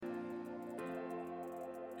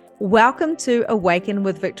Welcome to Awaken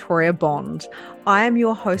with Victoria Bond. I am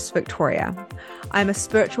your host, Victoria. I'm a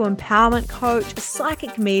spiritual empowerment coach, a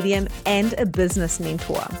psychic medium, and a business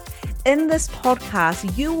mentor. In this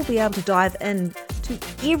podcast, you will be able to dive into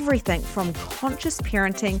everything from conscious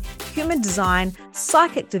parenting, human design,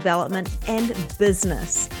 psychic development, and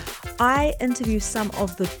business. I interview some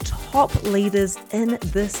of the top leaders in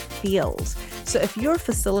this field. So if you're a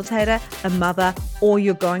facilitator, a mother, or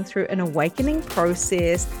you're going through an awakening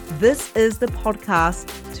process, this is the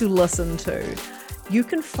podcast to listen to. You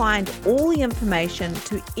can find all the information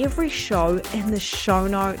to every show in the show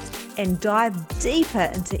notes and dive deeper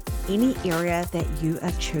into any area that you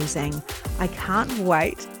are choosing. I can't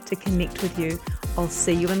wait to connect with you. I'll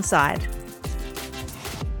see you inside.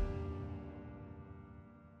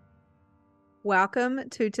 Welcome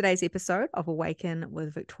to today's episode of Awaken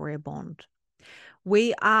with Victoria Bond.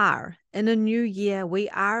 We are in a new year. We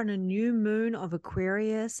are in a new moon of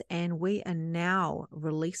Aquarius, and we are now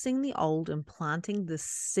releasing the old and planting the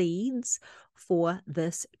seeds for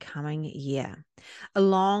this coming year.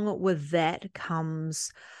 Along with that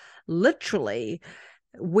comes literally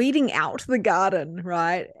weeding out the garden,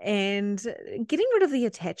 right? And getting rid of the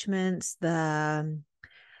attachments, the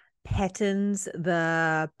patterns,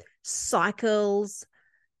 the cycles,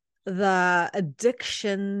 the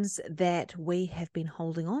addictions that we have been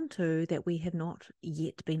holding on to that we have not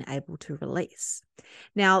yet been able to release.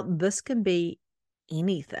 Now, this can be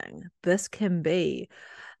anything. This can be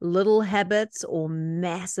little habits or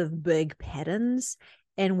massive big patterns.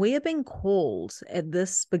 And we are being called at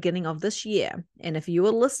this beginning of this year. And if you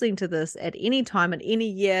are listening to this at any time in any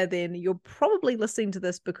year, then you're probably listening to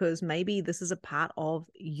this because maybe this is a part of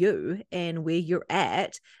you and where you're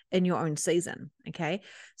at in your own season. Okay.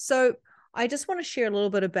 So I just want to share a little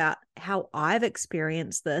bit about how I've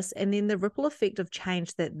experienced this and then the ripple effect of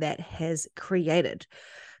change that has created.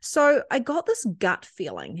 So I got this gut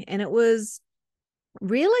feeling, and it was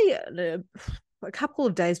really a couple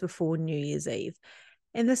of days before New Year's Eve.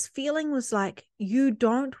 And this feeling was like, you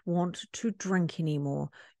don't want to drink anymore.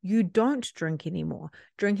 You don't drink anymore.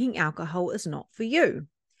 Drinking alcohol is not for you.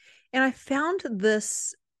 And I found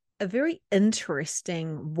this a very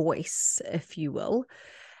interesting voice, if you will,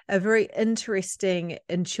 a very interesting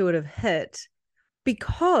intuitive hit,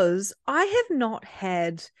 because I have not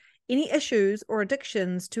had any issues or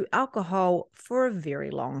addictions to alcohol for a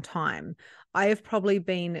very long time. I have probably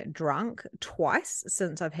been drunk twice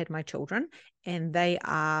since I've had my children, and they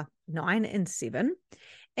are 9 and 7.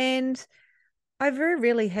 And I very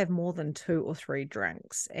rarely have more than 2 or 3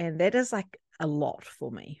 drinks. And that is like a lot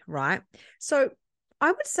for me, right? So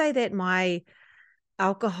I would say that my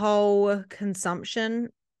alcohol consumption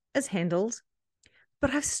is handled,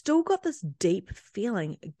 but I've still got this deep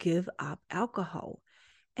feeling, give up alcohol.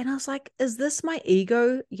 And I was like, is this my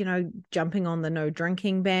ego, jumping on the no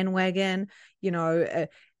drinking bandwagon?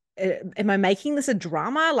 Am I making this a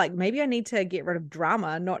drama? Like, maybe I need to get rid of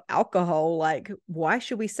drama, not alcohol. Like, why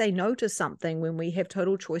should we say no to something when we have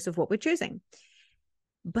total choice of what we're choosing?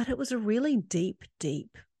 But it was a really deep,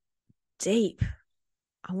 I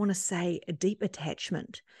want to say a deep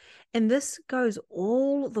attachment. And this goes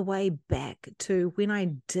all the way back to when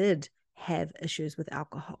I did have issues with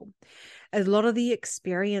alcohol. A lot of the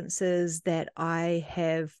experiences that I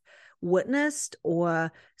have witnessed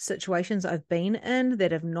or situations I've been in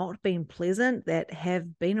that have not been pleasant, that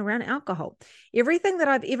have been around alcohol. Everything that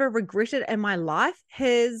I've ever regretted in my life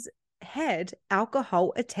has had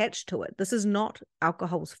alcohol attached to it. This is not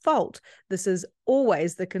alcohol's fault. This is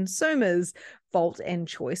always the consumer's fault and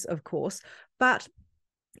choice, of course. But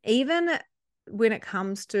even when it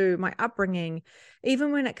comes to my upbringing,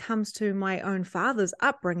 even when it comes to my own father's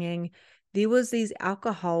upbringing, there was these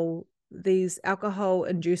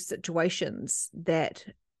alcohol-induced situations that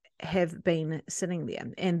have been sitting there.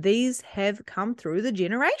 And these have come through the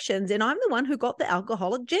generations. And I'm the one who got the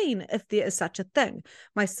alcoholic gene, if there is such a thing.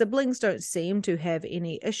 My siblings don't seem to have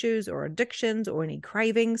any issues or addictions or any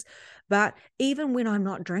cravings. But even when I'm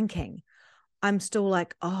not drinking, I'm still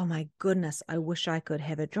like, oh my goodness, I wish I could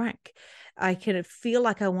have a drink. I can feel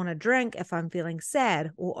like I want to drink if I'm feeling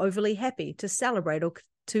sad or overly happy, to celebrate or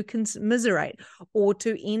to commiserate or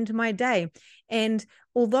to end my day. And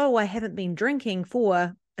although I haven't been drinking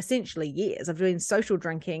for essentially years, I've been social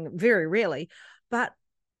drinking very rarely, but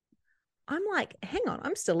I'm like, hang on,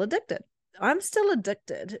 I'm still addicted. I'm still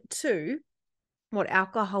addicted to what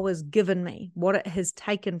alcohol has given me, what it has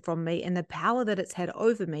taken from me, and the power that it's had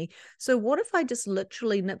over me. So what if I just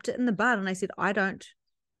literally nipped it in the bud and I said, I don't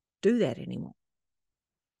do that anymore?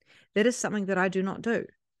 That is something that I do not do.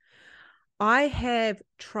 I have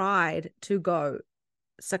tried to go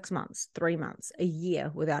 6 months, 3 months, a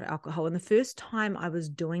year without alcohol. And the first time I was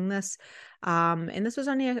doing this, and this was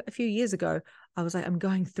only a few years ago, I was like, I'm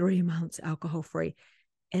going 3 months alcohol free.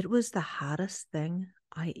 It was the hardest thing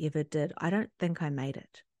I ever did. I don't think I made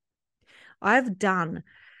it. I've done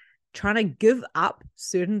trying to give up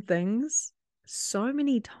certain things so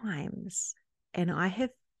many times, and I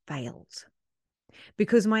have failed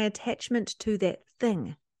because my attachment to that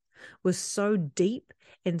thing was so deep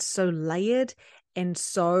and so layered and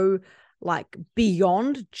so like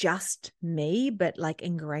beyond just me, but like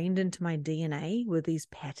ingrained into my DNA with these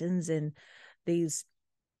patterns and these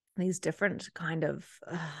different kind of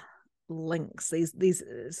links. These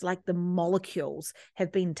it's like the molecules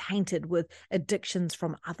have been tainted with addictions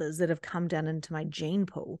from others that have come down into my gene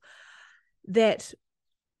pool, that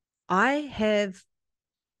I have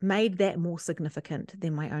made that more significant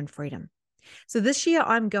than my own freedom. So this year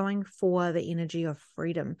I'm going for the energy of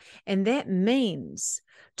freedom. And that means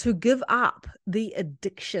to give up the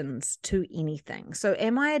addictions to anything. So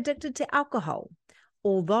am I addicted to alcohol?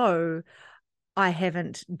 Although I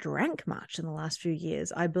haven't drank much in the last few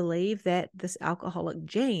years, I believe that this alcoholic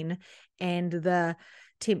gene and the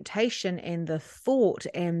temptation and the thought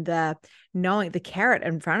and the knowing the carrot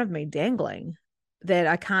in front of me dangling that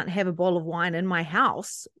I can't have a bottle of wine in my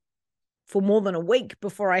house for more than a week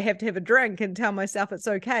before I have to have a drink and tell myself it's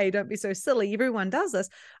okay, don't be so silly, everyone does this.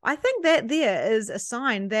 I think that there is a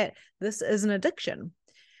sign that this is an addiction.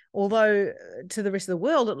 Although to the rest of the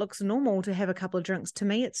world, it looks normal to have a couple of drinks. To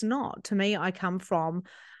me, it's not. To me, I come from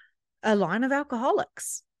a line of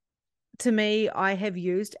alcoholics. To me, I have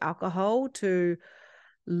used alcohol to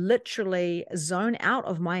literally zone out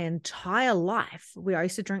of my entire life, where I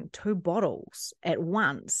used to drink 2 bottles at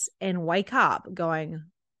once and wake up going,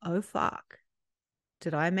 oh, fuck,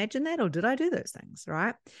 did I imagine that or did I do those things,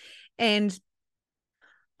 right? And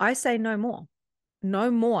I say no more.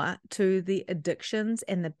 No more to the addictions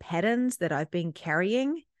and the patterns that I've been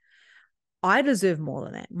carrying. I deserve more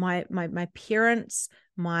than that. My parents,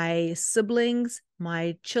 my siblings,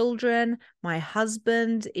 my children, my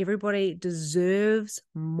husband, everybody deserves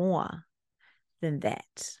more than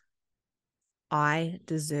that. I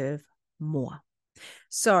deserve more.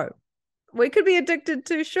 So we could be addicted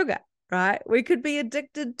to sugar, right? We could be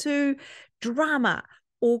addicted to drama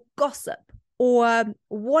or gossip or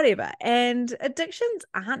whatever. And addictions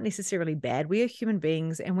aren't necessarily bad. We are human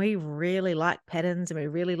beings and we really like patterns and we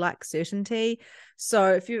really like certainty.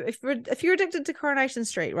 So if you're addicted to Coronation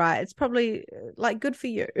Street, right, it's probably like good for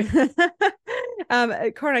you.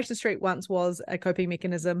 Coronation Street once was a coping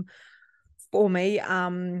mechanism for me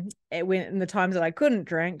when in the times that I couldn't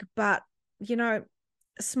drink, but you know,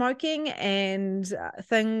 smoking and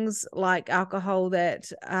things like alcohol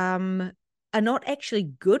that are not actually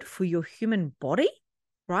good for your human body,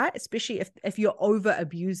 right? Especially if you're over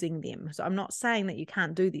abusing them. So I'm not saying that you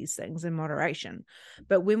can't do these things in moderation,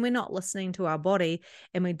 but when we're not listening to our body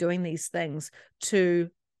and we're doing these things to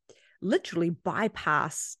literally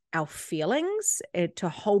bypass our feelings, to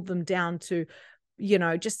hold them down, to, you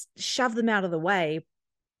know, just shove them out of the way,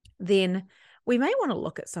 then we may want to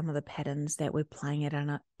look at some of the patterns that we're playing out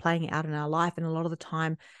in our life. And a lot of the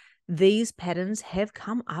time, these patterns have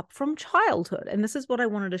come up from childhood. And this is what I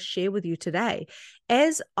wanted to share with you today.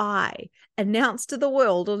 As I announced to the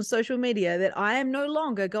world on social media that I am no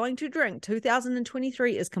longer going to drink,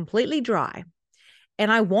 2023 is completely dry.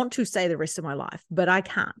 And I want to say the rest of my life, but I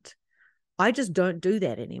can't. I just don't do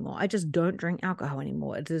that anymore. I just don't drink alcohol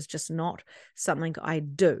anymore. It is just not something I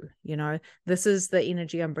do. You know, this is the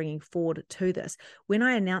energy I'm bringing forward to this. When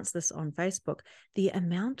I announced this on Facebook, the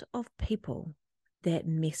amount of people that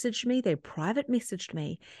messaged me, they private messaged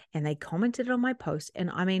me and they commented on my post. And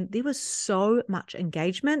I mean, there was so much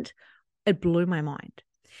engagement. It blew my mind.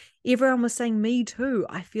 Everyone was saying, me too.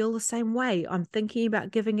 I feel the same way. I'm thinking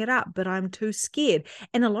about giving it up, but I'm too scared.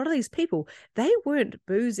 And a lot of these people, they weren't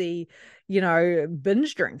boozy, you know,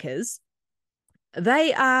 binge drinkers.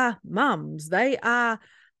 They are mums. They are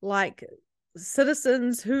like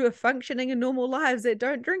citizens who are functioning in normal lives that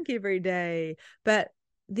don't drink every day. But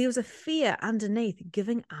there was a fear underneath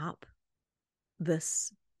giving up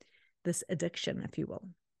this addiction, if you will.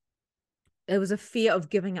 It was a fear of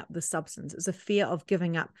giving up the substance. It's a fear of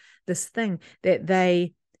giving up this thing that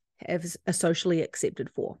they are socially accepted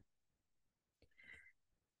for.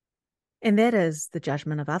 And that is the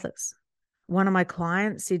judgment of others. One of my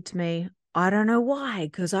clients said to me, I don't know why,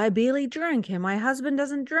 because I barely drink and my husband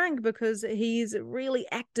doesn't drink because he's really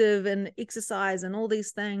active and exercise and all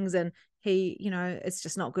these things. And he, you know, it's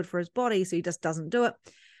just not good for his body. So he just doesn't do it.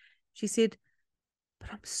 She said,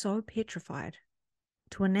 but I'm so petrified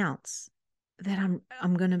to announce that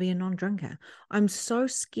I'm going to be a non-drinker. I'm so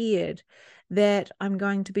scared that I'm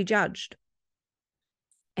going to be judged.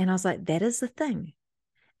 And I was like, that is the thing.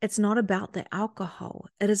 It's not about the alcohol.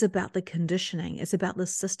 It is about the conditioning. It's about the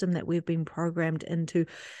system that we've been programmed into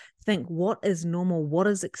think what is normal, what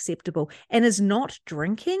is acceptable. And is not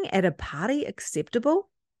drinking at a party acceptable?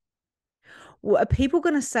 Well, are people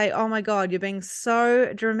going to say, oh my God, you're being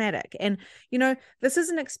so dramatic? And, this is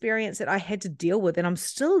an experience that I had to deal with, and I'm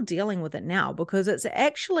still dealing with it now because it's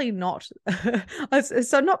actually not,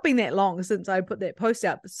 so not been that long since I put that post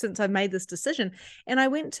out, since I made this decision. And I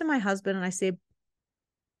went to my husband and I said,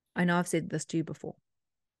 I know I've said this to you before,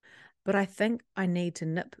 but I think I need to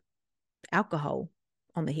nip alcohol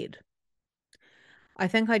on the head. I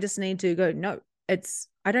think I just need to go, no,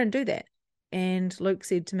 I don't do that. And Luke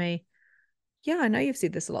said to me, yeah, I know you've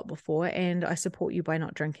said this a lot before, and I support you by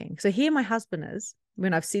not drinking. So here my husband is,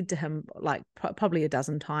 when I've said to him like probably a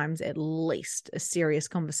dozen times, at least a serious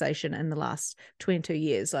conversation in the last 22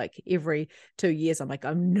 years, like every 2 years, I'm like,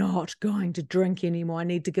 I'm not going to drink anymore. I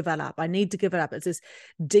need to give it up. I need to give it up. It's this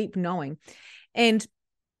deep knowing. And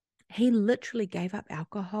he literally gave up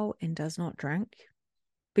alcohol and does not drink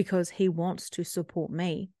because he wants to support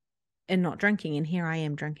me and not drinking, and here I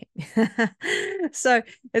am drinking. So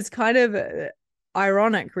it's kind of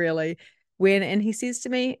ironic, really, and he says to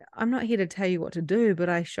me, I'm not here to tell you what to do, but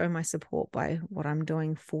I show my support by what I'm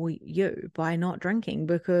doing for you by not drinking,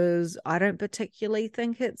 because I don't particularly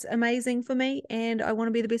think it's amazing for me, and I want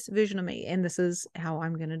to be the best version of me, and this is how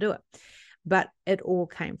I'm going to do it. But it all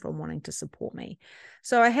came from wanting to support me.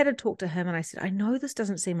 So I had to talk to him, and I said, I know this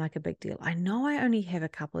doesn't seem like a big deal. I know I only have a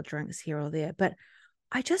couple of drinks here or there, but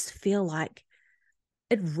I just feel like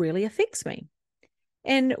it really affects me.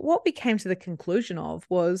 And what we came to the conclusion of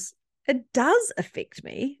was it does affect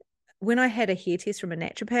me. When I had a hair test from a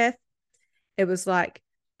naturopath, it was like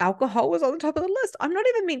alcohol was on the top of the list. I'm not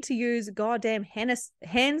even meant to use goddamn hand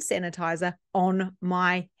sanitizer on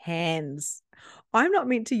my hands. I'm not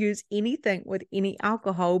meant to use anything with any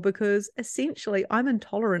alcohol because essentially I'm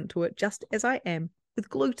intolerant to it, just as I am with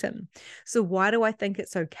gluten. So why do I think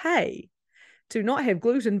it's okay to not have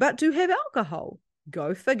gluten, but to have alcohol?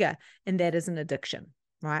 Go figure. And that is an addiction,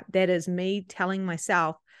 right? That is me telling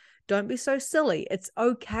myself, don't be so silly. It's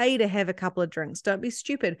okay to have a couple of drinks. Don't be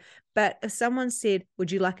stupid. But if someone said,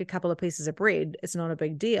 would you like a couple of pieces of bread? It's not a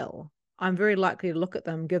big deal. I'm very likely to look at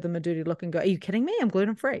them, give them a dirty look and go, are you kidding me? I'm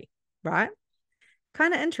gluten-free, right?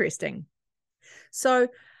 Kind of interesting. So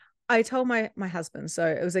I told my husband, so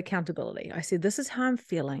it was accountability. I said, this is how I'm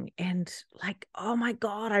feeling. And like, oh my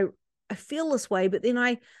God, I feel this way, but then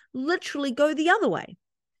I literally go the other way.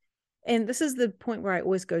 And this is the point where I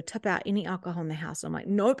always go tip out any alcohol in the house. I'm like,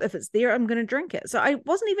 nope, if it's there, I'm going to drink it. So I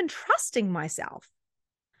wasn't even trusting myself.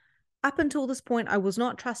 Up until this point, I was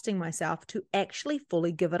not trusting myself to actually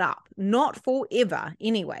fully give it up. Not forever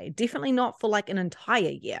anyway, definitely not for like an entire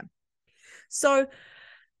year. So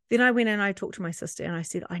then I went and I talked to my sister and I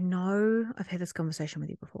said, I know I've had this conversation with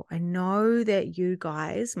you before. I know that you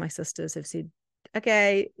guys, my sisters, have said,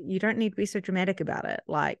 okay, you don't need to be so dramatic about it.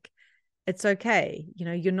 Like, it's okay.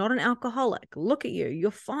 You're not an alcoholic. Look at you.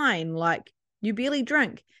 You're fine. Like, you barely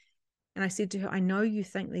drink. And I said to her, I know you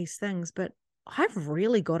think these things, but I've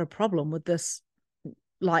really got a problem with this,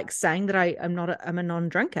 like saying that I'm a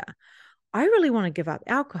non-drinker. I really want to give up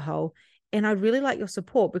alcohol, and I'd really like your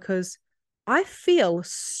support because I feel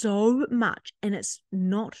so much, and it's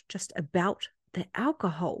not just about the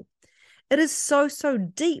alcohol. It is so, so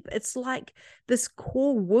deep. It's like this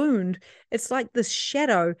core wound. It's like this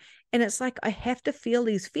shadow. And it's like I have to feel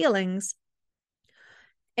these feelings,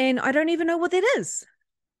 and I don't even know what that is.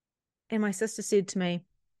 And my sister said to me,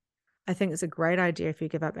 I think it's a great idea if you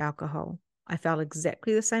give up alcohol. I felt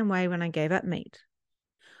exactly the same way when I gave up meat.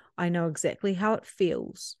 I know exactly how it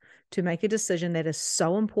feels to make a decision that is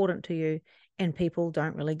so important to you, and people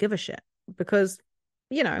don't really give a shit because,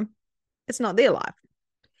 it's not their life.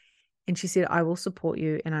 And she said, I will support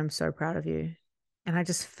you, and I'm so proud of you. And I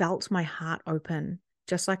just felt my heart open,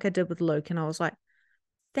 just like I did with Luke. And I was like,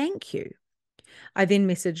 thank you. I then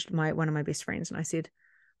messaged one of my best friends and I said,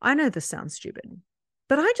 I know this sounds stupid,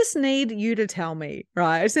 but I just need you to tell me,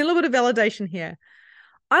 right? I just need a little bit of validation here.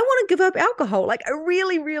 I want to give up alcohol. Like, I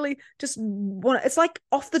really, really just want it's like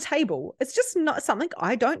off the table. It's just not something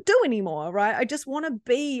I don't do anymore, right? I just want to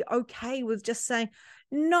be okay with just saying,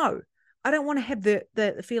 no, I don't want to have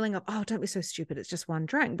the feeling of, oh, don't be so stupid. It's just one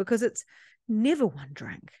drink, because it's never one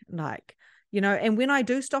drink. Like, and when I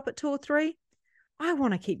do stop at 2 or 3, I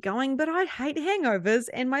want to keep going, but I hate hangovers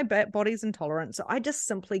and my body's intolerant. So I just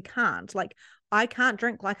simply can't. Like, I can't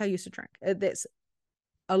drink like I used to drink. That's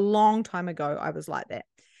a long time ago. I was like that.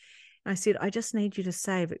 And I said, I just need you to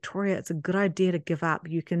say, Victoria, it's a good idea to give up.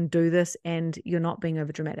 You can do this and you're not being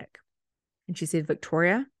overdramatic. And she said,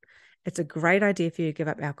 Victoria, it's a great idea for you to give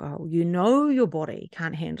up alcohol. You know your body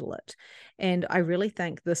can't handle it. And I really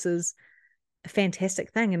think this is a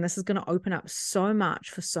fantastic thing. And this is going to open up so much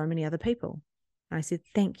for so many other people. And I said,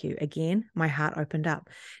 thank you. Again, my heart opened up.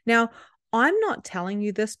 Now, I'm not telling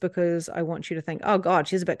you this because I want you to think, oh God,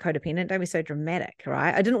 she's a bit codependent. Don't be so dramatic,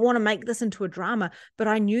 right? I didn't want to make this into a drama, but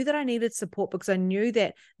I knew that I needed support because I knew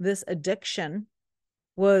that this addiction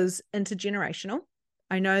was intergenerational.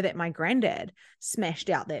 I know that my granddad smashed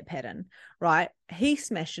out that pattern, right? He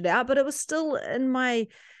smashed it out, but it was still in the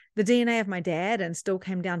DNA of my dad and still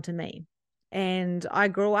came down to me. And I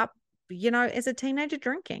grew up, as a teenager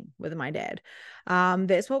drinking with my dad.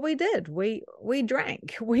 That's what we did. We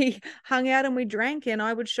drank, we hung out and we drank, and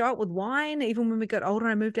I would show up with wine. Even when we got older,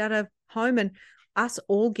 I moved out of home, and us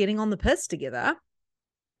all getting on the piss together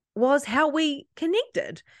was how we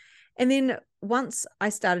connected. And then once I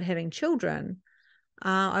started having children,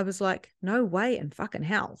 I was like, no way in fucking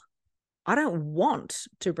hell. I don't want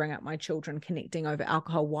to bring up my children connecting over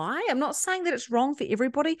alcohol. Why? I'm not saying that it's wrong for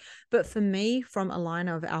everybody, but for me, from a line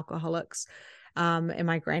of alcoholics, and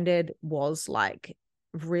my granddad was like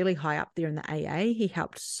really high up there in the AA. He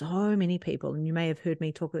helped so many people. And you may have heard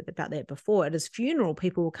me talk about that before. At his funeral,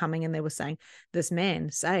 people were coming and they were saying, this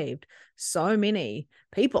man saved so many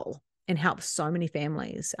people and helped so many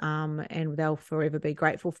families, and they'll forever be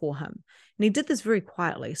grateful for him. And he did this very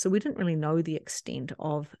quietly, so we didn't really know the extent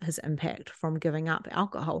of his impact from giving up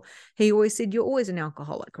alcohol. He always said, you're always an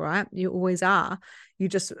alcoholic, right? You always are. You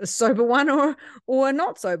just a sober one or a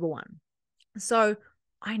not sober one. So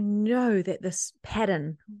I know that this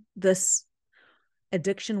pattern, this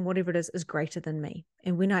addiction, whatever it is greater than me.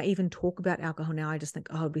 And when I even talk about alcohol now, I just think,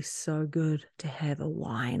 oh, it'd be so good to have a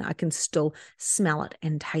wine. I can still smell it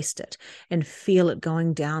and taste it and feel it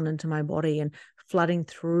going down into my body and flooding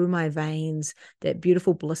through my veins, that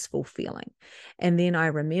beautiful, blissful feeling. And then I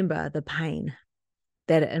remember the pain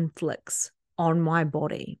that it inflicts on my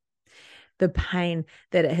body, the pain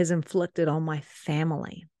that it has inflicted on my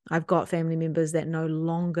family. I've got family members that no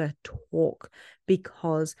longer talk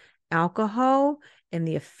because alcohol and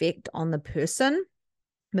the effect on the person,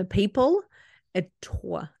 the people, it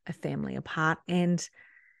tore a family apart, and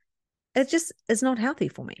it just is not healthy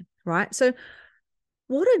for me, right? So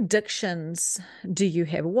what addictions do you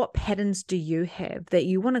have? What patterns do you have that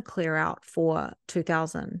you want to clear out for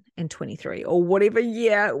 2023 or whatever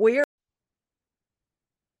year we're?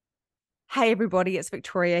 Hey everybody, it's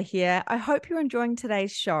Victoria here. I hope you're enjoying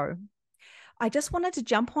today's show. I just wanted to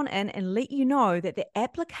jump on in and let you know that the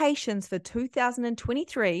applications for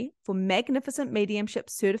 2023 for Magnificent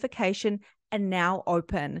Mediumship certification are now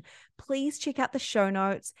open. Please check out the show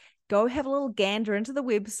notes, go have a little gander into the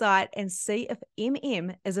website and see if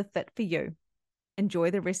MM is a fit for you.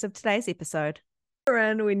 Enjoy the rest of today's episode.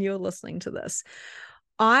 And when you're listening to this,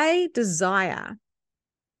 I desire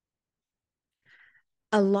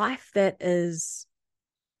a life that is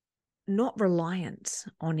not reliant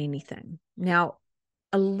on anything. Now,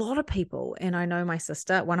 a lot of people, and I know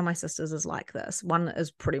one of my sisters is like this. One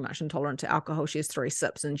is pretty much intolerant to alcohol. She has 3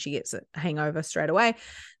 sips and she gets a hangover straight away.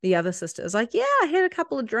 The other sister is like, yeah, I had a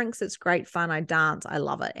couple of drinks. It's great fun. I dance. I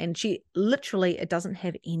love it. And she literally, it doesn't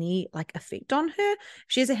have any like effect on her. If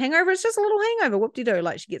she has a hangover, it's just a little hangover. Whoop-de-doo.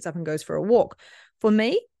 Like she gets up and goes for a walk. For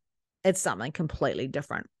me, it's something completely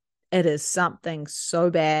different. It is something so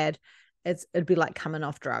bad. It'd be like coming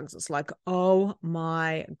off drugs. It's like, oh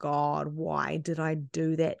my God, why did I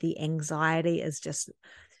do that? The anxiety is just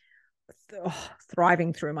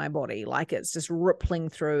thriving through my body. Like it's just rippling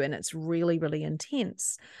through and it's really, really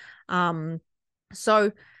intense.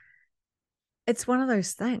 So it's one of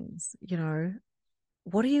those things,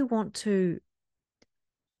 what do you want to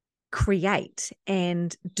create?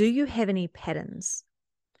 And do you have any patterns?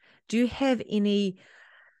 Do you have anything,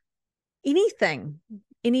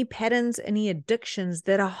 any patterns, any addictions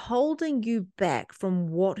that are holding you back from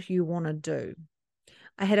what you want to do?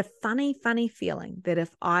 I had a funny feeling that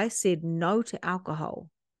if I said no to alcohol,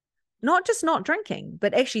 not just not drinking,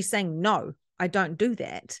 but actually saying, no, I don't do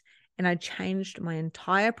that, and I changed my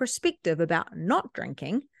entire perspective about not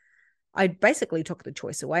drinking, I basically took the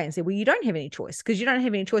choice away and said, well, you don't have any choice because you don't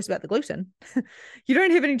have any choice about the gluten. You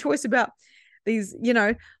don't have any choice about these,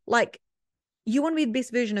 like you want to be the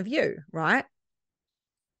best version of you, right?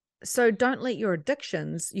 So don't let your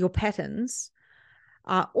addictions, your patterns,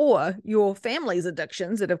 or your family's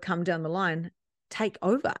addictions that have come down the line take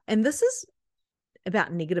over. And this is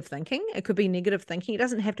about negative thinking. It could be negative thinking. It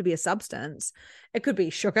doesn't have to be a substance. It could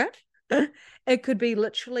be sugar. It could be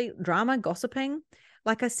literally drama, gossiping,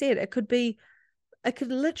 like I said, it could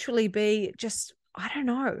literally be just, I don't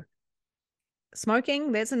know,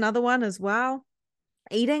 smoking. That's another one as well.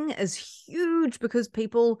 Eating is huge because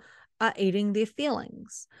people are eating their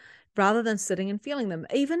feelings rather than sitting and feeling them.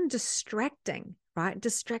 Even distracting, right?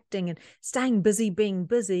 Distracting and staying busy, being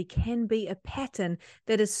busy can be a pattern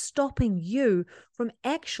that is stopping you from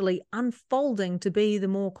actually unfolding to be the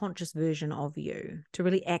more conscious version of you, to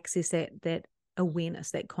really access that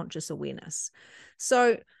awareness, that conscious awareness.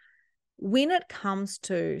 So when it comes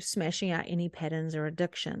to smashing out any patterns or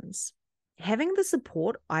addictions, having the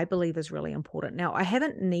support, I believe, is really important. Now, I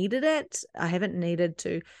haven't needed it. I haven't needed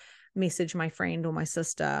to message my friend or my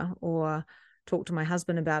sister or talk to my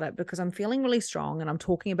husband about it because I'm feeling really strong and I'm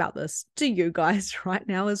talking about this to you guys right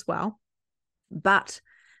now as well. But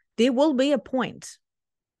there will be a point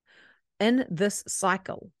in this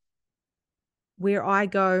cycle where I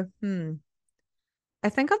go, I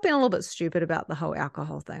think I've been a little bit stupid about the whole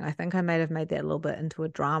alcohol thing. I think I may have made that a little bit into a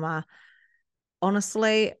drama.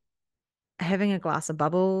 Honestly, having a glass of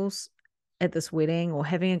bubbles at this wedding or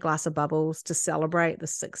having a glass of bubbles to celebrate the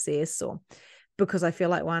success or because I feel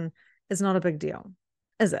like one is not a big deal,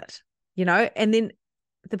 is it? And then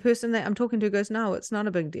the person that I'm talking to goes, no, it's not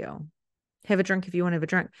a big deal. Have a drink if you want to have a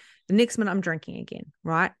drink. The next minute I'm drinking again,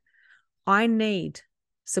 right? I need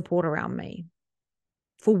support around me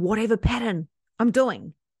for whatever pattern I'm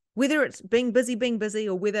doing, whether it's being busy,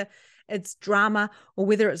 or whether it's drama, or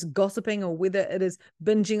whether it's gossiping, or whether it is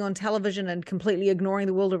binging on television and completely ignoring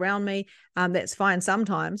the world around me. That's fine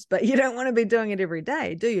sometimes, but you don't want to be doing it every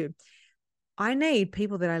day, do you? I need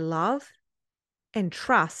people that I love and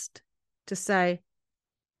trust to say,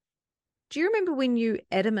 do you remember when you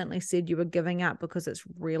adamantly said you were giving up because it's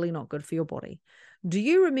really not good for your body? Do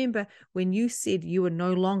you remember when you said you were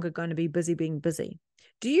no longer going to be busy being busy?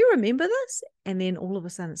 Do you remember this? And then all of a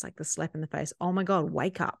sudden it's like the slap in the face. Oh my God,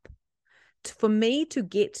 wake up. For me to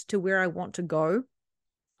get to where I want to go,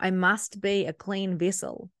 I must be a clean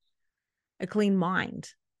vessel, a clean mind,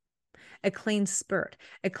 a clean spirit,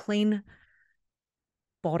 a clean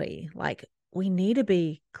body. Like we need to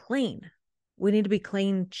be clean. We need to be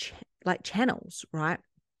clean like channels, right?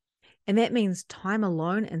 And that means time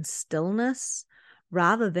alone and stillness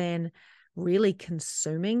rather than really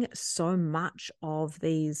consuming so much of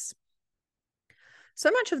these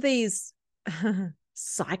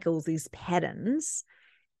cycles, these patterns,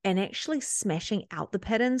 and actually smashing out the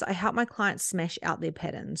patterns. I help my clients smash out their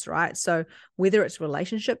patterns, right? So whether it's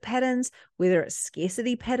relationship patterns, whether it's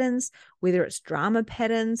scarcity patterns, whether it's drama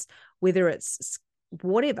patterns, whether it's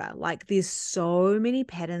whatever, like there's so many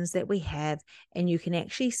patterns that we have, and you can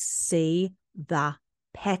actually see the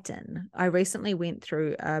pattern. I recently went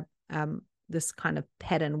through this kind of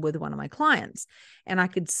pattern with one of my clients, and I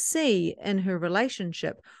could see in her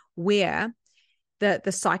relationship where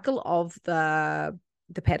the cycle of the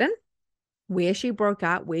pattern, where she broke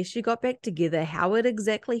up, where she got back together, how it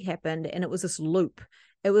exactly happened. And it was this loop.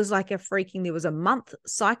 It was like there was a month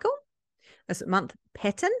cycle, a month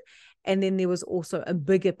pattern, and then there was also a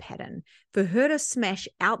bigger pattern. For her to smash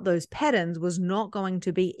out those patterns was not going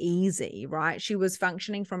to be easy, right? She was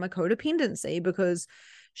functioning from a codependency because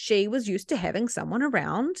she was used to having someone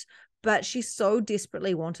around, but she so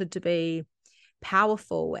desperately wanted to be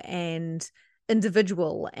powerful and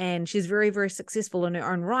individual, and she's very, very successful in her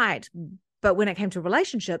own right. But when it came to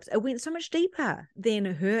relationships, it went so much deeper than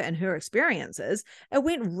her and her experiences. It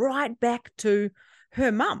went right back to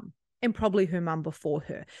her mum and probably her mum before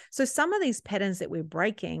her. So some of these patterns that we're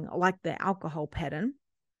breaking, like the alcohol pattern,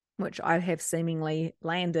 which I have seemingly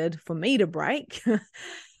landed for me to break,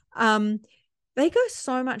 they go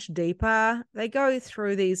so much deeper. They go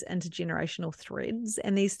through these intergenerational threads,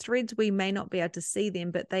 and these threads, we may not be able to see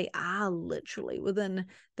them, but they are literally within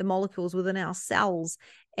the molecules within our cells.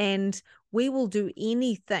 And we will do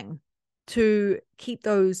anything to keep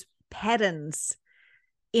those patterns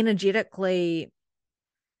energetically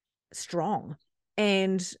strong.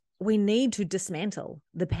 And we need to dismantle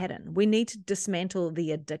the pattern. We need to dismantle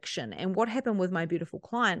the addiction. And what happened with my beautiful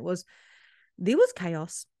client was there was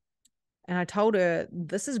chaos. And I told her,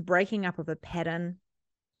 this is breaking up of a pattern,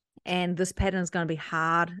 and this pattern is going to be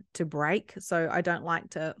hard to break. So I don't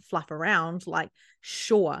like to fluff around. Like,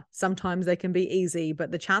 sure, sometimes they can be easy,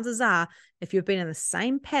 but the chances are, if you've been in the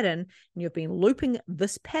same pattern and you've been looping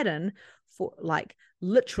this pattern for like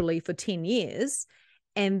literally for 10 years,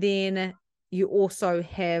 and then you also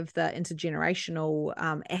have the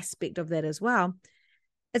intergenerational aspect of that as well,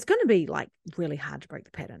 it's going to be like really hard to break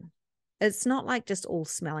the pattern. It's not like just all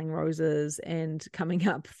smelling roses and coming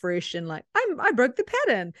up fresh and like, I broke the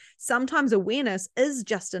pattern. Sometimes awareness is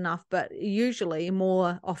just enough, but usually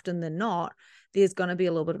more often than not, there's going to be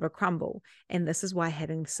a little bit of a crumble. And this is why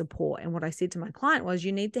having support. And what I said to my client was,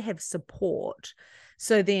 you need to have support.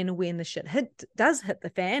 So then when the shit does hit the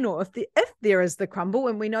fan, or if there is the crumble,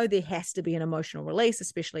 and we know there has to be an emotional release,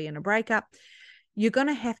 especially in a breakup, you're going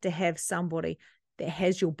to have somebody that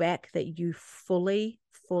has your back, that you fully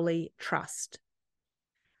trust,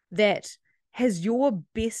 that has your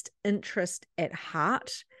best interest at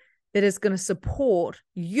heart, that is going to support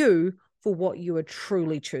you for what you are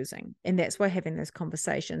truly choosing. And that's why having those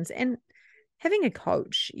conversations and having a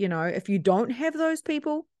coach, if you don't have those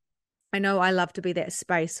people, I know I love to be that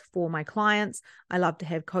space for my clients. I love to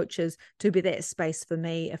have coaches to be that space for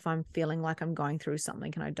me if I'm feeling like I'm going through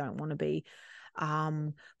something and I don't want to be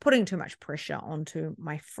putting too much pressure onto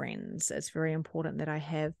my friends. It's very important that I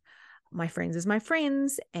have my friends as my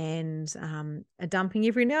friends, and a dumping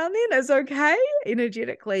every now and then is okay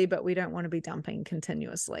energetically, but we don't want to be dumping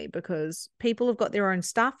continuously because people have got their own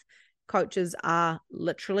stuff. Coaches are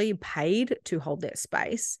literally paid to hold that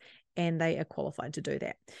space, and they are qualified to do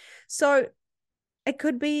that. So it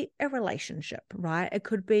could be a relationship, right? It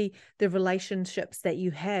could be the relationships that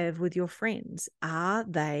you have with your friends. Are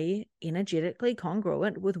they energetically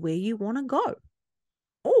congruent with where you want to go?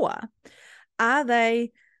 Or are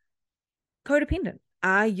they codependent?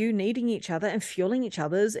 Are you needing each other and fueling each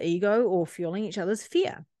other's ego, or fueling each other's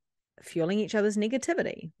fear, fueling each other's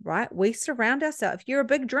negativity, right? We surround ourselves. If you're a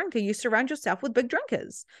big drinker, you surround yourself with big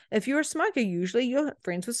drinkers. If you're a smoker, usually you're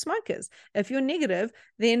friends with smokers. If you're negative,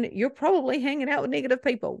 then you're probably hanging out with negative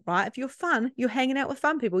people, right? If you're fun, you're hanging out with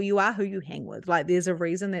fun people. You are who you hang with. Like, there's a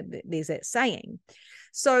reason that there's that saying.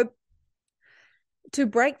 So to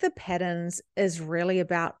break the patterns is really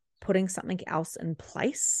about putting something else in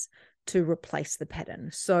place to replace the pattern.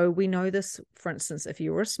 So we know this, for instance, if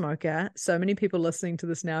you were a smoker, so many people listening to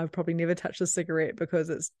this now have probably never touched a cigarette because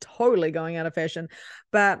it's totally going out of fashion.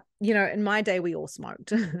 But, in my day, we all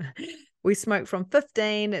smoked. We smoked from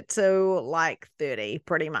 15 to like 30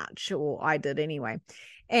 pretty much, or I did anyway.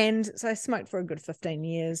 And so I smoked for a good 15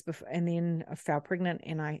 years before, and then I fell pregnant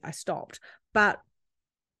and I stopped. But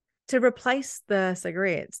to replace the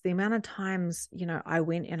cigarettes, the amount of times, I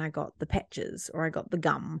went and I got the patches or I got the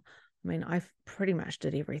gum. I mean, I pretty much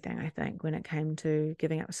did everything, I think, when it came to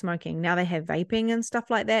giving up smoking. Now they have vaping and stuff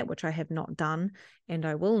like that, which I have not done and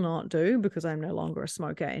I will not do because I'm no longer a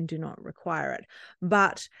smoker and do not require it.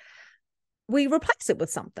 But we replace it with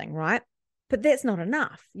something, right? But that's not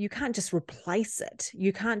enough. You can't just replace it.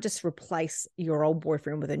 You can't just replace your old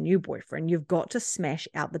boyfriend with a new boyfriend. You've got to smash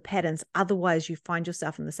out the patterns. Otherwise, you find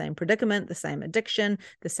yourself in the same predicament, the same addiction,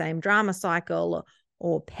 the same drama cycle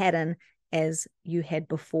or pattern as you had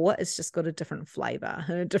before. It's just got a different flavor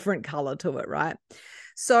and a different color to it, right?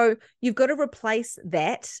 So you've got to replace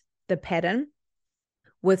the pattern,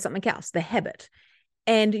 with something else, the habit.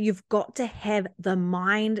 And you've got to have the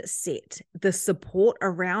mindset, the support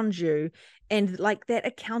around you, and like that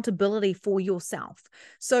accountability for yourself.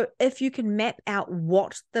 So if you can map out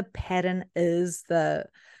what the pattern is, the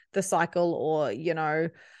cycle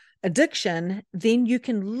or, addiction, then you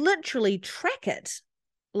can literally track it.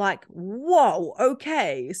 Like, whoa,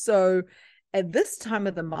 okay, so at this time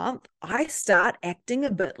of the month, I start acting a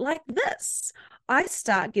bit like this. I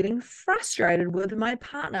start getting frustrated with my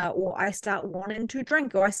partner, or I start wanting to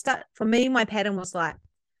drink, or for me, my pattern was like,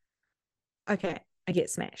 okay, I get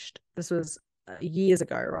smashed. This was years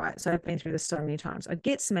ago, right? So I've been through this so many times. I'd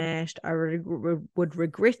get smashed. I would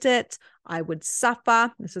regret it. I would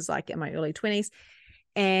suffer. This is like in my early 20s.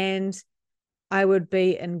 And I would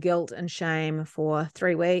be in guilt and shame for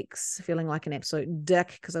 3 weeks, feeling like an absolute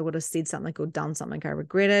dick because I would have said something or done something I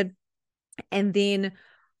regretted. And then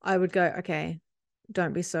I would go, okay,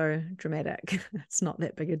 don't be so dramatic. It's not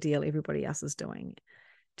that big a deal. Everybody else is doing.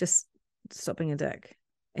 Just stop being a dick.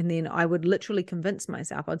 And then I would literally convince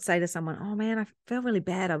myself. I'd say to someone, oh man, I feel really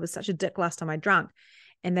bad. I was such a dick last time I drank.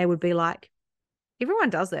 And they would be like,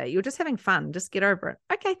 everyone does that. You're just having fun. Just get over it.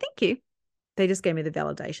 Okay, thank you. They just gave me the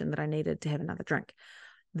validation that I needed to have another drink.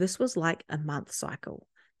 This was like a month cycle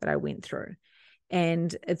that I went through.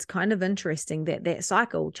 And it's kind of interesting that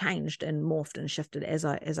cycle changed and morphed and shifted as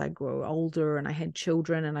I grew older and I had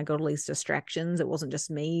children and I got all these distractions. It wasn't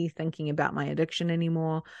just me thinking about my addiction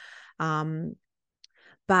anymore.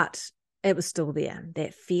 But it was still there,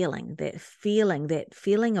 that feeling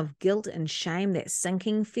of guilt and shame, that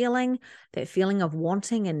sinking feeling, that feeling of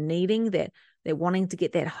wanting and needing, that wanting to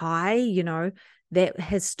get that high, that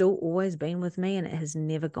has still always been with me and it has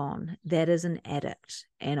never gone. That is an addict,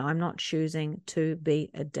 and I'm not choosing to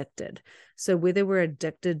be addicted. So whether we're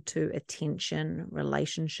addicted to attention,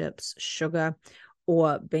 relationships, sugar,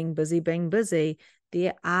 or being busy,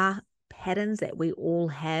 there are patterns that we all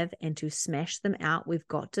have, and to smash them out, we've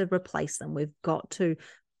got to replace them. We've got to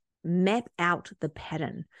map out the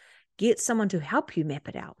pattern. Get someone to help you map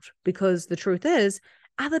it out, because the truth is,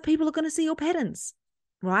 other people are going to see your patterns,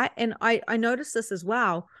 right? And I noticed this as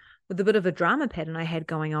well with a bit of a drama pattern I had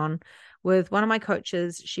going on with one of my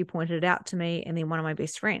coaches. She pointed it out to me, and then one of my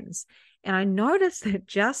best friends. And I noticed that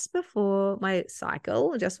just before my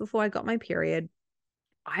cycle, just before I got my period,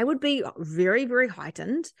 I would be very, very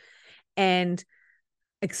heightened and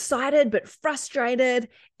excited but frustrated,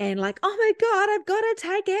 and like, oh my God, I've got to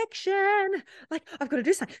take action. Like, I've got to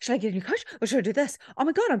do something. Should I get a new coach, or should I do this? Oh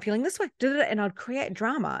my God, I'm feeling this way. And I'd create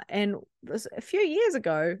drama. And a few years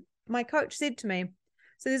ago, my coach said to me,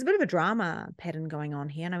 so there's a bit of a drama pattern going on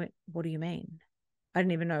here. And I went, what do you mean? I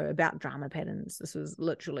didn't even know about drama patterns. This was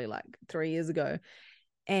literally like 3 years ago.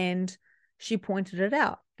 And she pointed it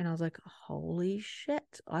out. And I was like, holy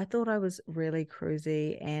shit. I thought I was really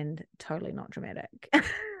cruisy and totally not dramatic.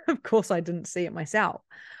 Of course, I didn't see it myself.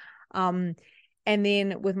 And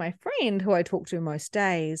then with my friend who I talk to most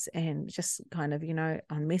days, and just kind of,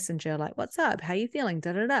 on Messenger, like, what's up? How are you feeling?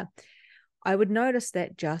 Da, da, da. I would notice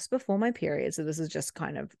that just before my period, so this is just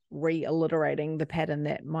kind of reiterating the pattern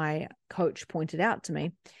that my coach pointed out to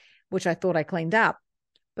me, which I thought I cleaned up.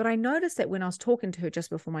 But I noticed that when I was talking to her just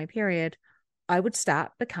before my period, I would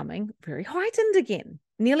start becoming very heightened again,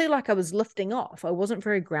 nearly like I was lifting off. I wasn't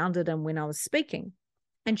very grounded in when I was speaking.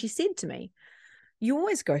 And she said to me, you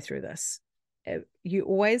always go through this. You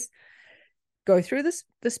always go through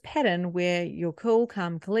this pattern where you're cool,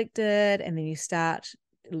 calm, collected, and then you start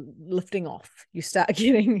lifting off. You start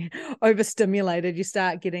getting overstimulated. You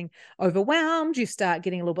start getting overwhelmed. You start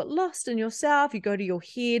getting a little bit lost in yourself. You go to your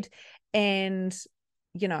head, and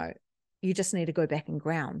you just need to go back and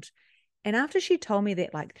ground. And after she told me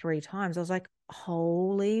that like 3 times, I was like,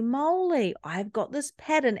 holy moly, I've got this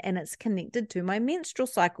pattern, and it's connected to my menstrual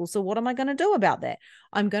cycle. So what am I going to do about that?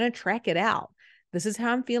 I'm going to track it out. This is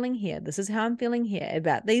how I'm feeling here. This is how I'm feeling here.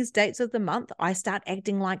 About these dates of the month, I start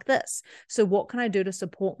acting like this. So what can I do to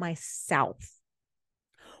support myself?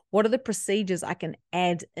 What are the procedures I can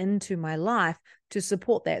add into my life to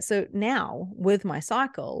support that? So now with my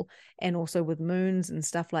cycle, and also with moons and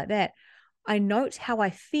stuff like that, I note how I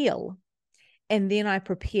feel, and then I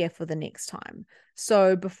prepare for the next time.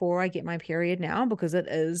 So before I get my period now, because it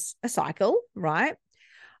is a cycle, right?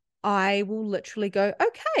 I will literally go,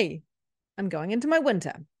 okay, I'm going into my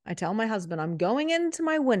winter. I tell my husband, I'm going into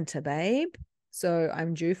my winter, babe. So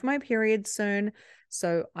I'm due for my period soon.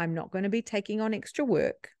 So I'm not going to be taking on extra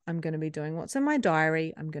work. I'm going to be doing what's in my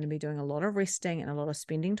diary. I'm going to be doing a lot of resting and a lot of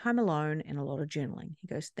spending time alone and a lot of journaling. He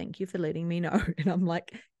goes, thank you for letting me know. And I'm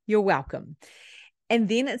like, you're welcome. And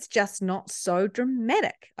then it's just not so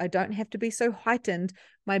dramatic. I don't have to be so heightened.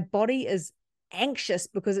 My body is anxious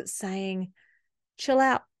because it's saying, chill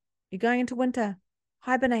out. You're going into winter.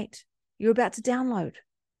 Hibernate. You're about to download.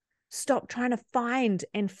 Stop trying to find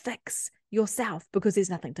and fix yourself, because there's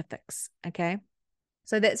nothing to fix. Okay.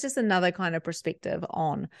 So that's just another kind of perspective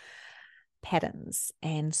on patterns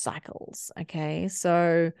and cycles. Okay.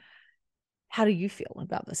 So how do you feel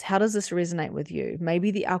about this? How does this resonate with you?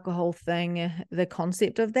 Maybe the alcohol thing, the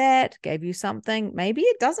concept of that gave you something. Maybe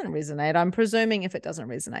it doesn't resonate. I'm presuming if it doesn't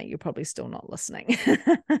resonate, you're probably still not listening.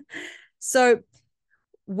 So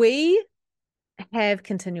we have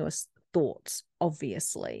continuous thoughts,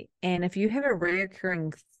 obviously. And if you have a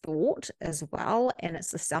reoccurring thought as well, and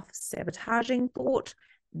it's a self-sabotaging thought,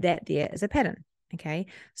 that there is a pattern. Okay,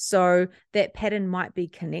 so that pattern might be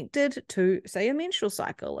connected to, say, a menstrual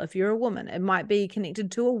cycle. If you're a woman, it might be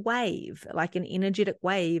connected to a wave, like an energetic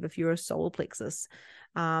wave, if you're a solar plexus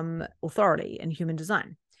authority in human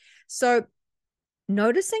design. So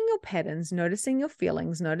noticing your patterns, noticing your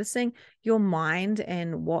feelings, noticing your mind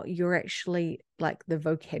and what you're actually, like the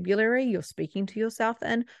vocabulary you're speaking to yourself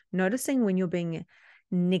in, noticing when you're being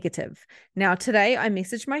negative. Now, today I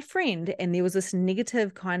messaged my friend, and there was this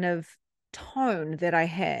negative kind of tone that I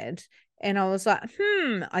had, and I was like,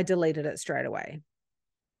 I deleted it straight away.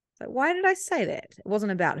 Like, why did I say that? It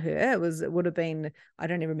wasn't about her. It would have been, I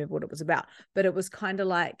don't even remember what it was about, but it was kind of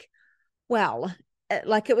like, well,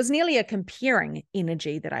 like it was nearly a comparing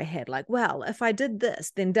energy that I had. Like, well, if I did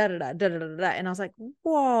this, then da da da da da da da. And I was like,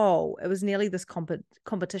 whoa, it was nearly this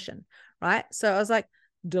competition, right? So I was like,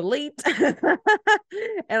 delete.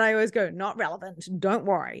 And I always go, not relevant, don't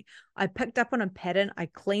worry. I picked up on a pattern, I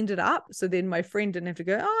cleaned it up, so then my friend didn't have to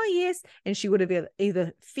go, oh yes, and she would have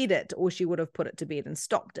either fed it, or she would have put it to bed and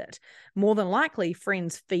stopped it. More than likely,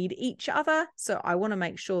 friends feed each other, so I want to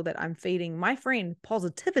make sure that I'm feeding my friend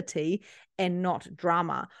positivity and not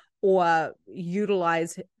drama, or I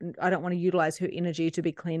don't want to utilize her energy to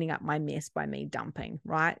be cleaning up my mess by me dumping,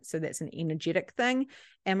 right? So that's an energetic thing.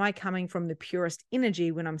 Am I coming from the purest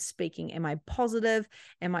energy when I'm speaking? Am I positive?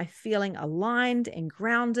 Am I feeling aligned and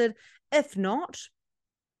grounded? If not,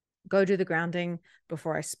 go do the grounding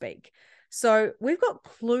before I speak. So we've got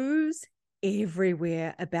clues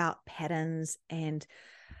everywhere about patterns and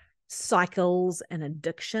cycles and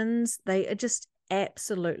addictions. They are just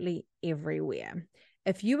absolutely everywhere.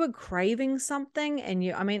 If you are craving something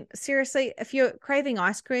and seriously, if you're craving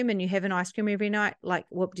ice cream and you have an ice cream every night, like,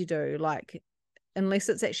 what do you do? Like, unless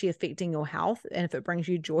it's actually affecting your health, and if it brings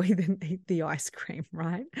you joy, then eat the ice cream,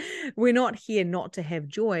 right? We're not here not to have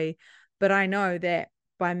joy, but I know that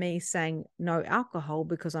by me saying no alcohol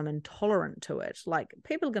because I'm intolerant to it, like,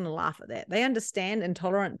 people are going to laugh at that. They understand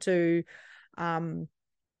intolerant to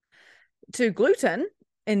gluten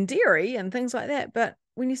and dairy and things like that. But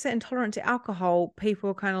when you say intolerant to alcohol, people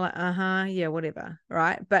are kind of like, yeah, whatever,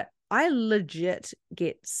 right? But I legit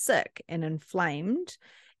get sick and inflamed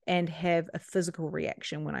and have a physical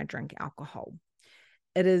reaction when I drink alcohol.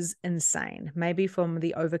 It is insane. Maybe from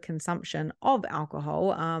the overconsumption of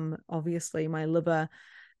alcohol. Obviously, my liver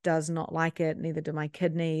does not like it, neither do my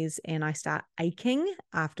kidneys, and I start aching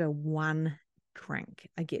after one drink.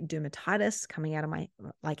 I get dermatitis coming out of my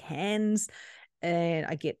hands, and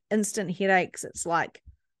I get instant headaches. It's like,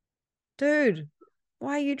 dude,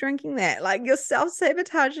 why are you drinking that? Like, you're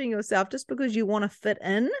self-sabotaging yourself just because you want to fit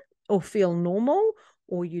in or feel normal,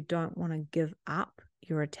 or you don't want to give up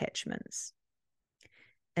your attachments.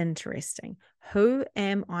 Interesting. Who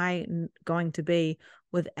am I going to be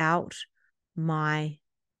without my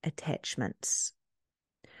attachments?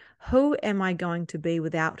 Who am I going to be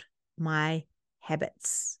without my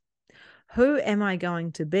habits? Who am I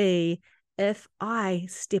going to be if I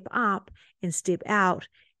step up and step out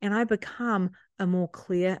and I become a more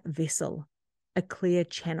clear vessel, a clear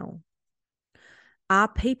channel? Are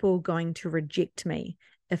people going to reject me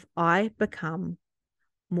if I become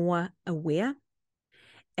more aware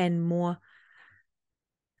and more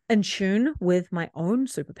in tune with my own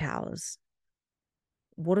superpowers?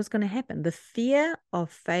 What is going to happen? The fear of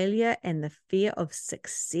failure and the fear of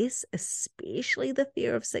success, especially the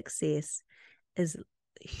fear of success, is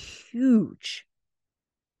huge.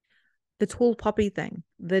 The tall poppy thing,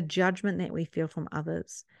 the judgment that we feel from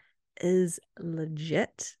others is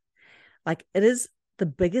legit. Like, it is the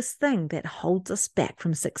biggest thing that holds us back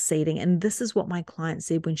from succeeding. And this is what my client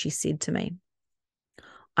said when she said to me,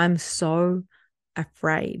 I'm so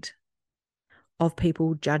afraid of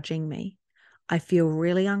people judging me. I feel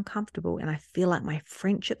really uncomfortable and I feel like my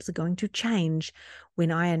friendships are going to change when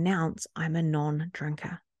I announce I'm a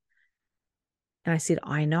non-drinker. And I said,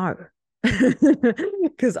 I know,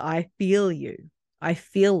 because I feel you. I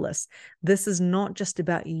feel this. This is not just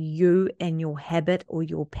about you and your habit or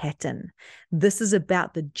your pattern. This is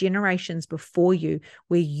about the generations before you,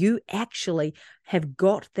 where you actually have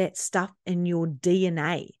got that stuff in your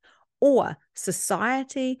DNA, or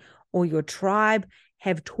society or your tribe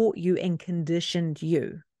have taught you and conditioned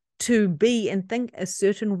you to be and think a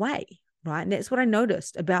certain way. Right. And that's what I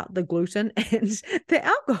noticed about the gluten and the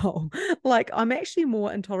alcohol. Like, I'm actually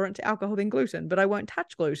more intolerant to alcohol than gluten, but I won't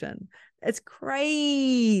touch gluten. It's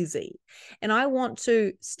crazy. And I want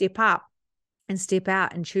to step up and step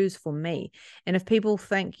out and choose for me. And if people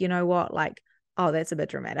think, you know what, like, oh, that's a bit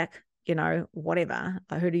dramatic, whatever,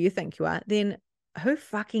 who do you think you are? Then who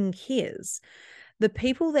fucking cares? The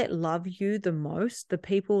people that love you the most, the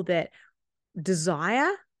people that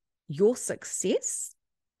desire your success,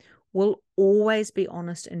 will always be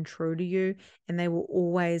honest and true to you, and they will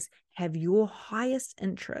always have your highest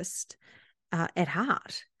interest at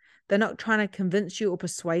heart. They're not trying to convince you or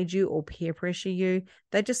persuade you or peer pressure you.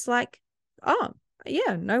 They're just like, oh,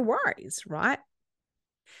 yeah, no worries, right?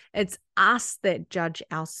 It's us that judge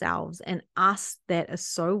ourselves, and us that are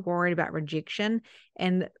so worried about rejection.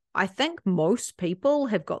 And I think most people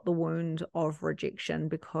have got the wound of rejection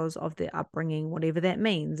because of their upbringing, whatever that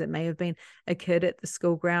means. It may have been a kid at the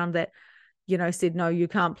school ground that, said, no, you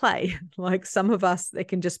can't play. Like, some of us, it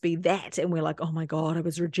can just be that. And we're like, oh my God, I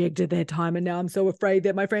was rejected that time. And now I'm so afraid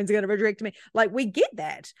that my friends are going to reject me. Like, we get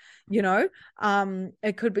that,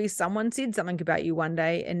 it could be someone said something about you one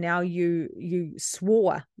day, and now you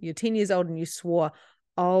swore, you're 10 years old and you swore,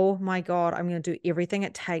 oh my God, I'm going to do everything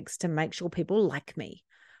it takes to make sure people like me.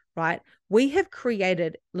 Right? We have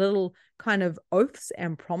created little kind of oaths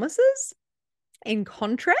and promises and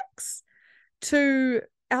contracts to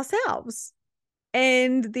ourselves.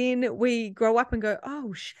 And then we grow up and go,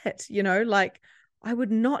 oh shit, like, I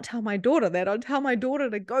would not tell my daughter that. I'd tell my daughter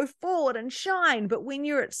to go forward and shine. But when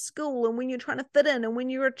you're at school and when you're trying to fit in and when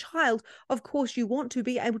you're a child, of course, you want to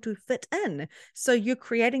be able to fit in. So you're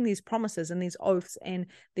creating these promises and these oaths and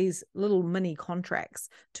these little mini contracts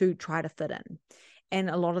to try to fit in.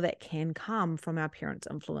 And a lot of that can come from our parents'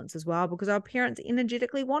 influence as well, because our parents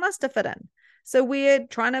energetically want us to fit in. So we're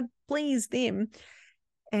trying to please them.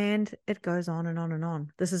 And it goes on and on and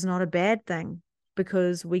on. This is not a bad thing,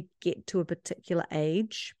 because we get to a particular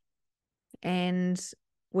age and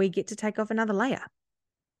we get to take off another layer.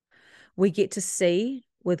 We get to see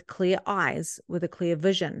with clear eyes, with a clear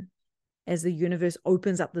vision, as the universe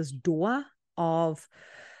opens up this door of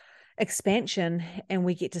expansion, and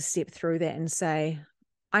we get to step through that and say,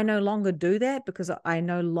 I no longer do that because I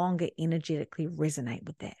no longer energetically resonate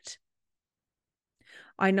with that.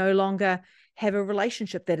 I no longer have a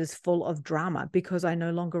relationship that is full of drama because I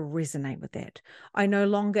no longer resonate with that. I no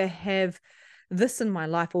longer have this in my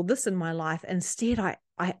life or this in my life. Instead, I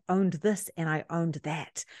owned this and I owned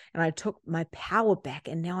that. And I took my power back,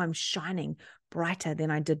 and now I'm shining brighter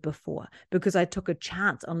than I did before, because I took a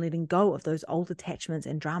chance on letting go of those old attachments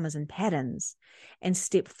and dramas and patterns and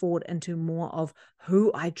step forward into more of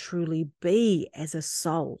who I truly be as a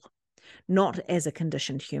soul, not as a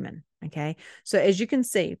conditioned human. Okay. So as you can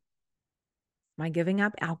see, my giving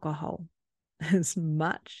up alcohol is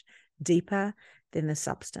much deeper than the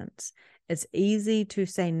substance. It's easy to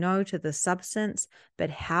say no to the substance, but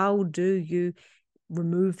how do you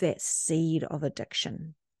remove that seed of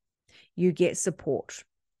addiction? You get support.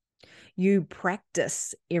 You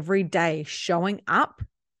practice every day showing up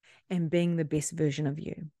and being the best version of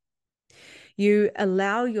you. You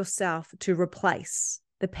allow yourself to replace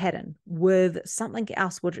the pattern with something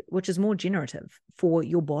else which is more generative for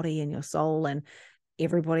your body and your soul and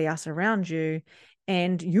everybody else around you,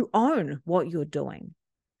 and you own what you're doing.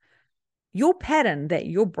 Your pattern that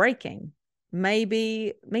you're breaking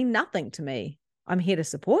maybe mean nothing to me. I'm here to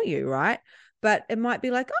support you, right? But it might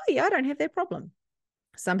be like, oh yeah, I don't have that problem.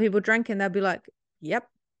 Some people drink and they'll be like, yep,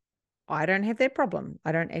 I don't have that problem.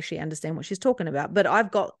 I don't actually understand what she's talking about, but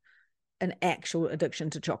I've got an actual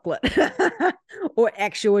addiction to chocolate or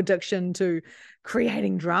actual addiction to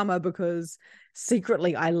creating drama, because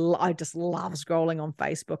secretly I just love scrolling on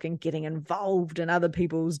Facebook and getting involved in other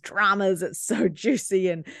people's dramas. It's so juicy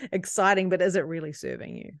and exciting, but is it really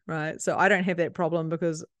serving you, right? So I don't have that problem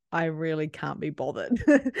because I really can't be bothered.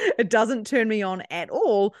 It doesn't turn me on at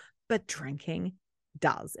all, but drinking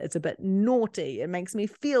does. It's a bit naughty. It makes me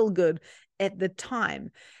feel good at the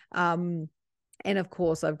time. And of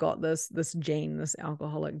course, I've got this gene, this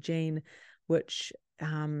alcoholic gene, which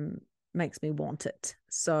makes me want it.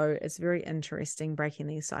 So it's very interesting breaking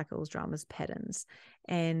these cycles, dramas, patterns.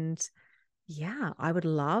 And yeah, I would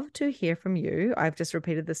love to hear from you. I've just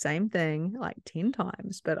repeated the same thing like 10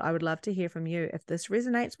 times, but I would love to hear from you if this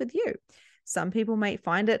resonates with you. Some people might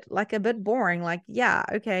find it like a bit boring, like, yeah,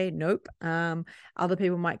 okay, nope. Other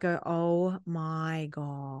people might go, oh my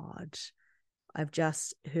God, I've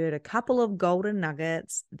just heard a couple of golden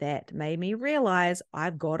nuggets that made me realize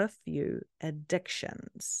I've got a few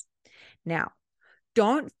addictions. Now,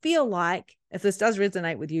 don't feel like, if this does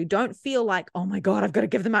resonate with you, don't feel like, oh my God, I've got to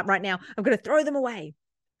give them up right now. I've got to throw them away.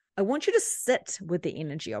 I want you to sit with the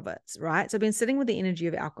energy of it, right? So I've been sitting with the energy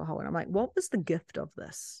of alcohol, and I'm like, what was the gift of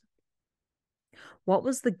this? What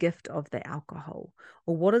was the gift of the alcohol?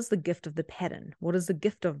 Or what is the gift of the pattern? What is the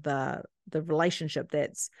gift of the relationship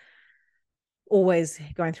that's always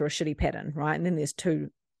going through a shitty pattern, right? And then there's two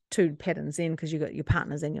patterns in, because you got your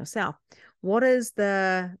partners and yourself. What is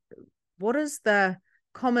the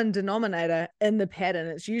common denominator in the pattern?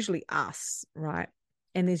 It's usually us, right?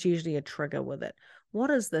 And there's usually a trigger with it. What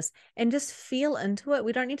is this? And just feel into it.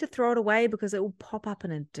 We don't need to throw it away because it will pop up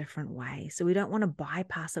in a different way. So we don't want to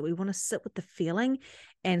bypass it. We want to sit with the feeling.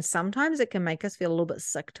 And sometimes it can make us feel a little bit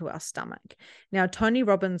sick to our stomach. Now, Tony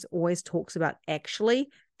Robbins always talks about actually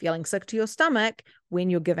feeling sick to your stomach when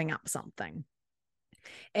you're giving up something.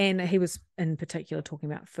 And he was in particular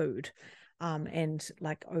talking about food, and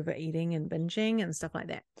like overeating and binging and stuff like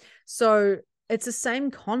that. So it's the same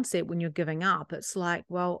concept when you're giving up. It's like,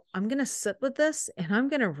 well, I'm going to sit with this and I'm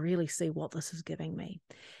going to really see what this is giving me.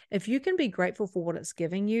 If you can be grateful for what it's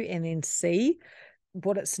giving you and then see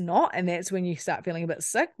what it's not, and that's when you start feeling a bit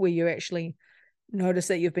sick, where you actually notice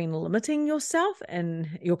that you've been limiting yourself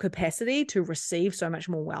and your capacity to receive so much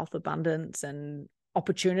more wealth, abundance, and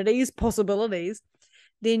opportunities, possibilities,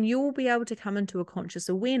 then you will be able to come into a conscious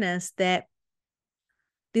awareness that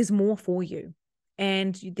there's more for you.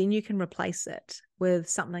 And then you can replace it with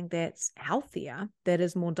something that's healthier, that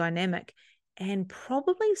is more dynamic, and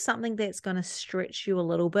probably something that's going to stretch you a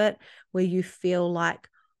little bit, where you feel like,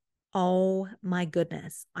 oh my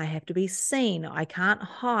goodness, I have to be seen. I can't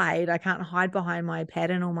hide. I can't hide behind my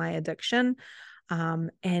pattern or my addiction.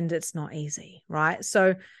 And it's not easy, right?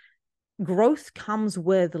 So growth comes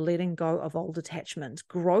with letting go of old attachments,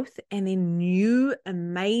 growth, and then new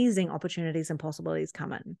amazing opportunities and possibilities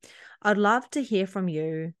come in. I'd love to hear from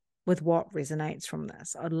you with what resonates from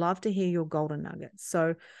this. I'd love to hear your golden nuggets.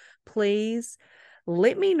 So please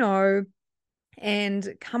let me know and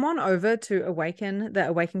come on over to the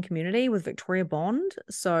Awaken community with Victoria Bond.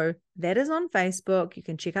 So that is on Facebook. You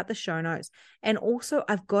can check out the show notes. And also,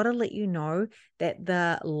 I've got to let you know that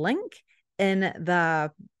the link in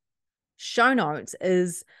the show notes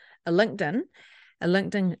is a LinkedIn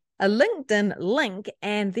link,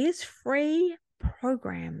 and there's free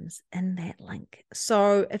programs in that link.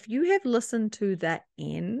 So if you have listened to the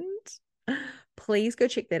end, please go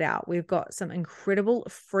check that out. We've got some incredible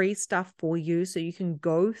free stuff for you, so you can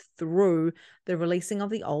go through the releasing of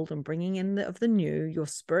the old and bringing in of the new, your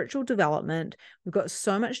spiritual development. We've got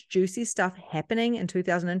so much juicy stuff happening in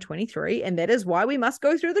 2023, and that is why we must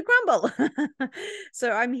go through the grumble.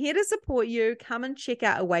 So I'm here to support you. Come and check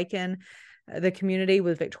out Awaken, the community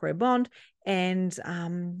with Victoria Bond. And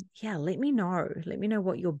let me know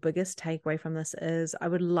what your biggest takeaway from this is. I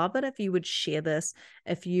would love it if you would share this,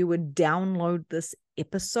 if you would download this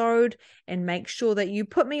episode, and make sure that you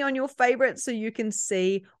put me on your favorites so you can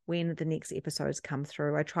see when the next episodes come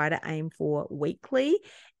through. I try to aim for weekly,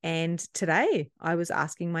 and today I was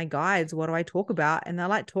asking my guides, what do I talk about? And they're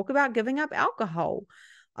like, talk about giving up alcohol.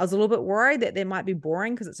 I was a little bit worried that they might be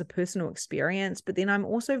boring because it's a personal experience, but then I'm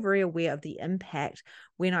also very aware of the impact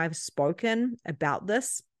when I've spoken about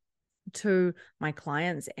this to my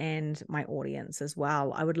clients and my audience as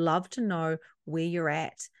well. I would love to know where you're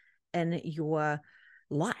at in your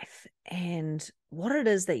life and what it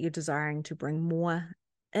is that you're desiring to bring more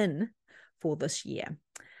in for this year.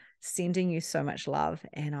 Sending you so much love,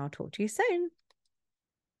 and I'll talk to you soon.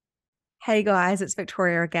 Hey guys, it's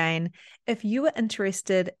Victoria again. If you are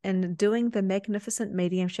interested in doing the Magnificent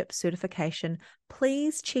Mediumship certification,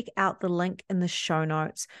 please check out the link in the show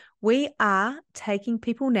notes. We are taking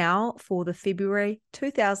people now for the February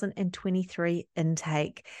 2023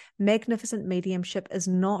 intake. Magnificent Mediumship is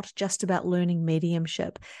not just about learning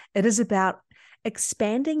mediumship. It is about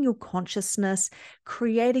expanding your consciousness,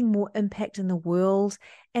 creating more impact in the world,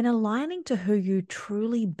 and aligning to who you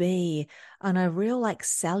truly be on a real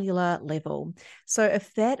cellular level. So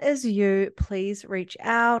if that is you, please reach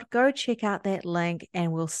out, go check out that link,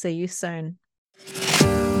 and we'll see you soon.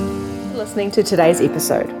 Listening to today's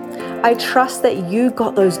episode. I trust that you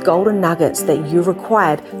got those golden nuggets that you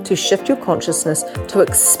required to shift your consciousness, to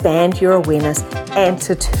expand your awareness, and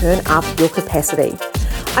to turn up your capacity.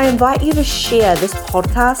 I invite you to share this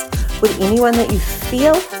podcast with anyone that you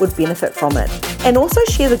feel would benefit from it. And also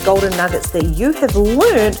share the golden nuggets that you have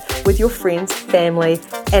learned with your friends, family,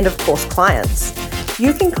 and of course, clients.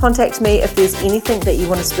 You can contact me if there's anything that you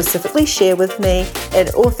want to specifically share with me,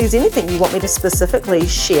 or if there's anything you want me to specifically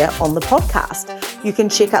share on the podcast. You can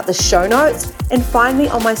check out the show notes and find me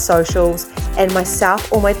on my socials, and myself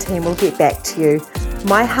or my team will get back to you.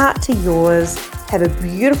 My heart to yours. Have a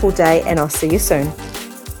beautiful day, and I'll see you soon.